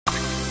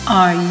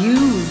Are you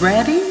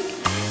ready?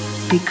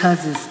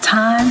 Because it's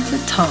time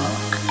to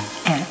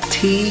talk at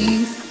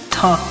T's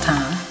Talk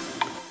Time.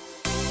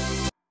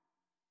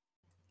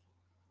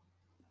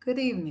 Good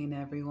evening,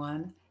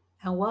 everyone,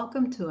 and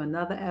welcome to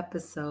another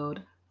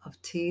episode of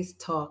T's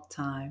Talk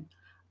Time.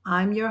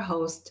 I'm your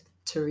host,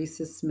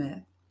 Teresa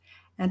Smith,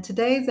 and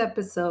today's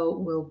episode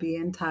will be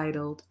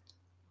entitled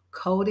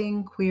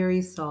Coding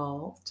Query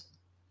Solved.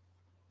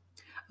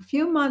 A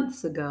few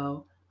months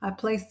ago, I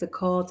placed a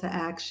call to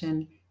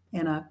action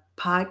in a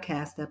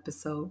podcast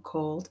episode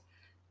called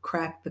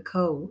Crack the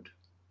Code.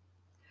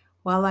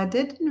 While I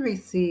didn't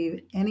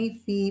receive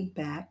any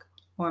feedback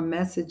or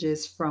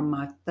messages from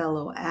my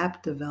fellow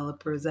app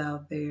developers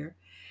out there,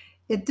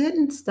 it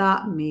didn't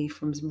stop me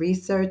from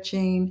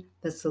researching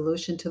the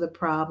solution to the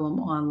problem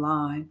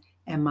online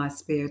in my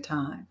spare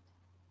time.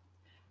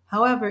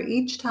 However,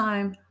 each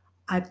time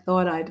I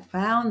thought I'd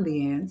found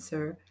the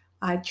answer,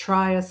 I'd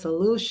try a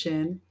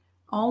solution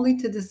only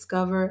to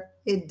discover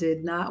it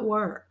did not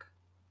work.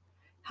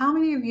 How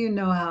many of you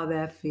know how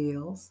that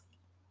feels?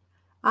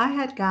 I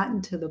had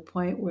gotten to the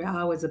point where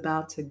I was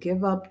about to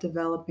give up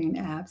developing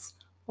apps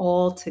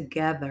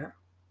altogether.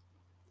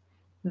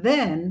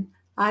 Then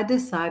I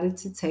decided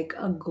to take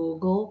a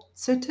Google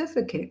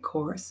certificate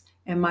course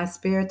in my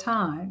spare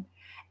time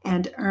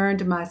and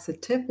earned my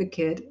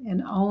certificate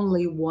in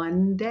only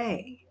one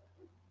day.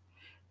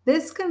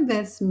 This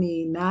convinced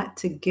me not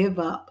to give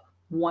up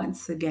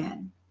once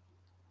again.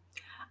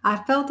 I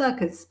felt I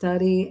could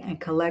study and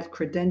collect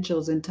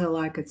credentials until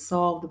I could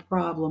solve the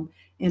problem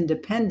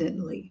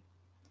independently.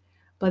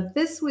 But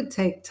this would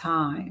take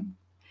time,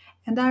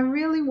 and I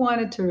really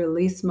wanted to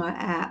release my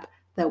app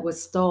that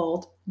was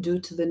stalled due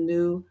to the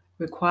new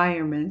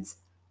requirements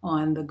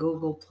on the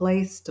Google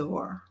Play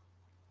Store.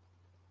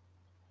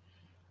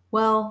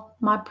 Well,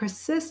 my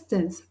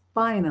persistence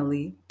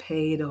finally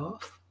paid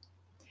off.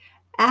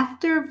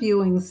 After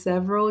viewing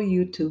several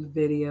YouTube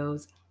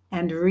videos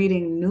and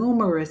reading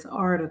numerous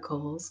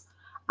articles,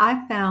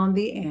 I found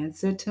the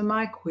answer to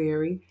my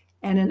query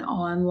in an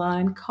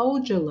online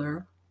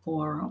Codular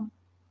forum.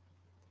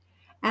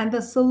 And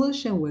the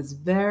solution was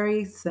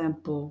very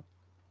simple.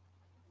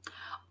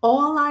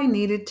 All I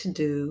needed to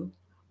do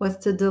was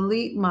to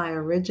delete my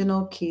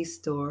original key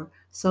store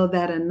so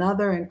that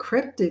another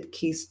encrypted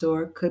key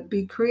store could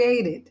be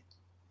created.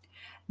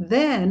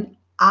 Then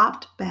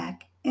opt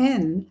back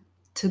in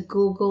to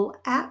Google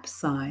App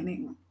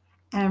Signing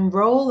and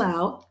roll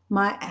out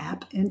my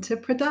app into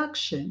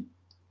production.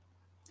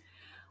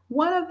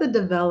 One of the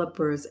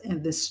developers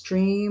in the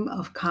stream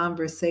of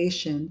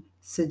conversation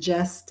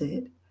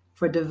suggested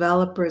for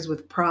developers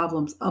with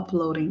problems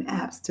uploading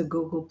apps to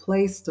Google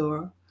Play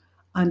Store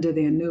under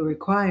their new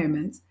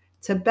requirements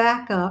to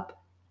back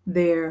up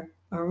their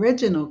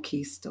original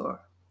key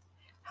store.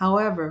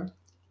 However,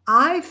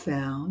 I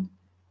found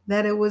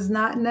that it was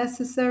not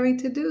necessary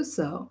to do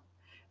so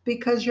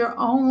because you're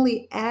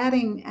only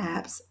adding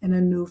apps in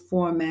a new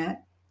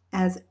format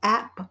as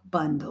app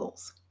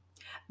bundles.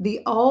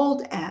 The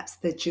old apps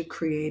that you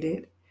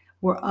created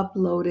were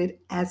uploaded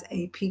as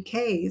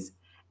APKs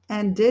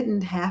and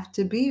didn't have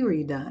to be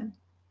redone.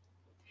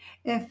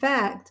 In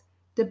fact,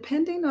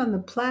 depending on the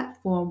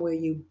platform where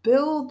you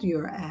build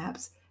your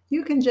apps,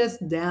 you can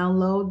just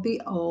download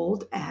the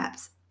old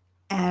apps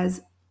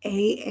as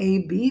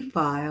AAB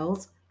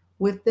files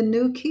with the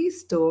new key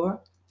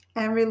store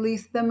and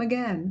release them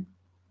again.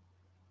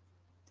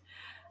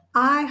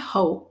 I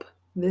hope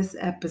this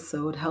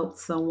episode helped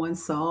someone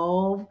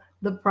solve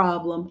the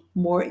problem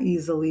more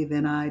easily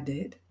than I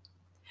did.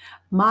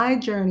 My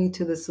journey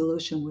to the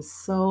solution was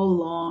so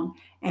long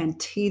and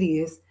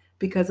tedious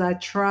because I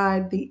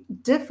tried the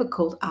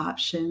difficult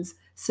options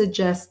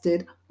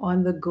suggested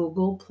on the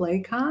Google Play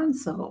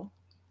console.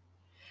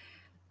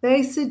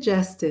 They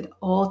suggested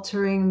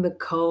altering the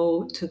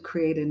code to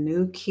create a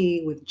new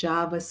key with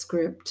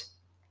JavaScript,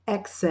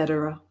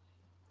 etc.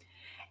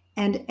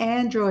 And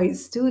Android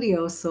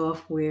Studio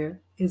software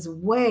is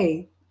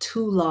way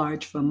too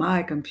large for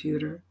my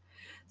computer,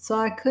 so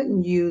I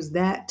couldn't use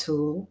that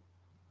tool.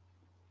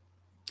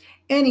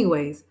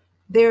 Anyways,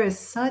 there is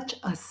such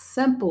a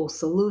simple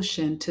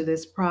solution to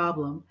this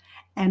problem,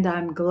 and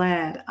I'm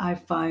glad I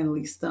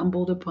finally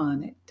stumbled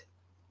upon it.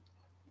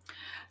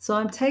 So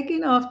I'm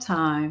taking off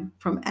time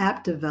from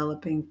app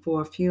developing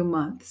for a few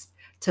months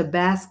to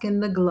bask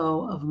in the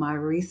glow of my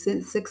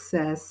recent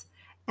success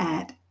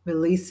at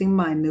releasing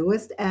my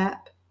newest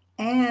app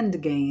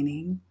and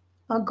gaining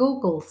a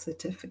Google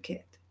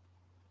certificate.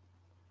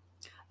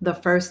 The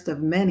first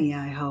of many,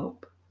 I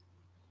hope.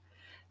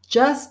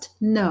 Just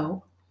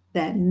know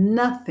that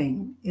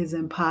nothing is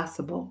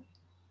impossible.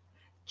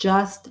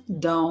 Just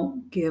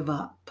don't give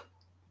up.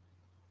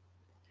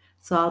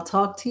 So I'll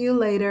talk to you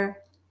later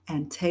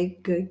and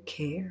take good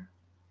care.